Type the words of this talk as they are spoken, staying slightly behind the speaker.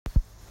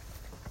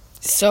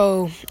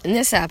So, in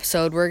this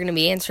episode, we're going to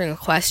be answering a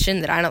question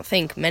that I don't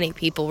think many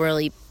people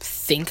really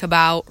think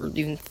about or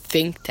even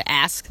think to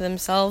ask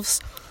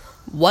themselves.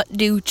 What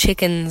do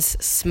chickens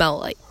smell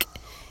like?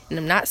 And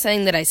I'm not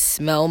saying that I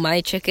smell my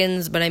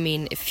chickens, but I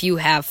mean, if you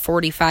have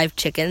 45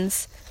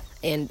 chickens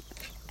and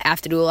have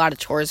to do a lot of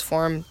chores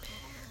for them,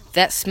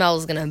 that smell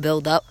is going to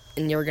build up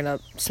and you're going to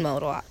smell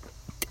it a lot.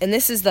 And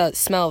this is the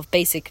smell of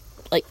basic,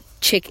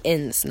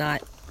 chickens,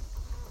 not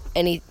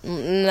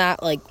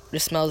like the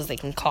smells they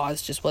can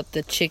cause, just what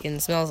the chicken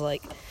smells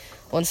like.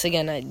 Once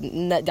again, I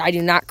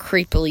do not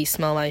creepily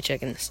smell my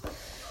chickens.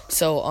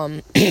 So,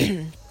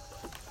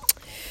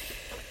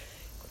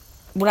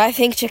 what I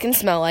think chickens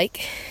smell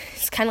like,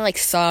 it's kind of like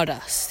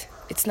sawdust.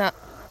 It's not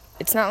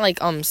like,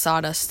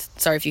 sawdust.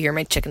 Sorry if you hear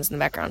my chickens in the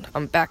background.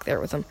 I'm back there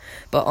with them.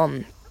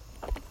 But,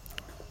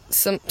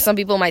 some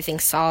people might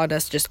think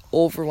sawdust just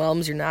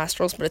overwhelms your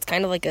nostrils, but it's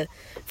kind of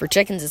for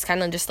chickens, it's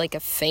kind of just like a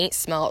faint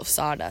smell of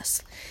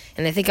sawdust.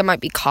 And I think it might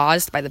be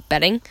caused by the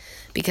bedding,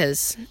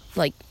 because,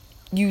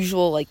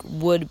 usual,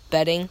 wood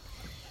bedding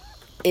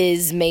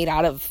is made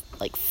out of,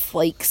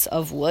 flakes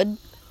of wood,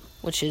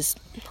 which is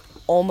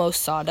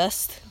almost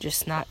sawdust,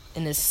 just not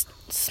in as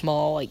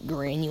small,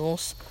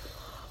 granules.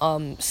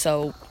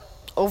 So,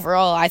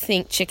 overall, I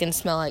think chickens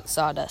smell like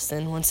sawdust,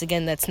 and once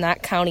again, that's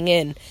not counting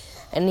in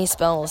any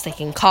smells they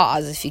can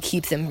cause if you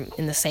keep them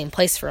in the same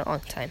place for a long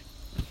time.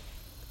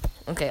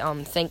 Okay,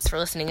 thanks for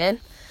listening in.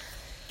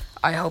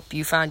 I hope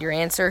you found your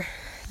answer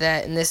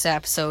that in this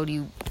episode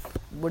you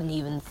wouldn't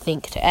even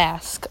think to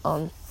ask.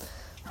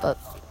 But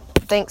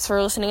thanks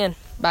for listening in.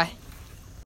 Bye.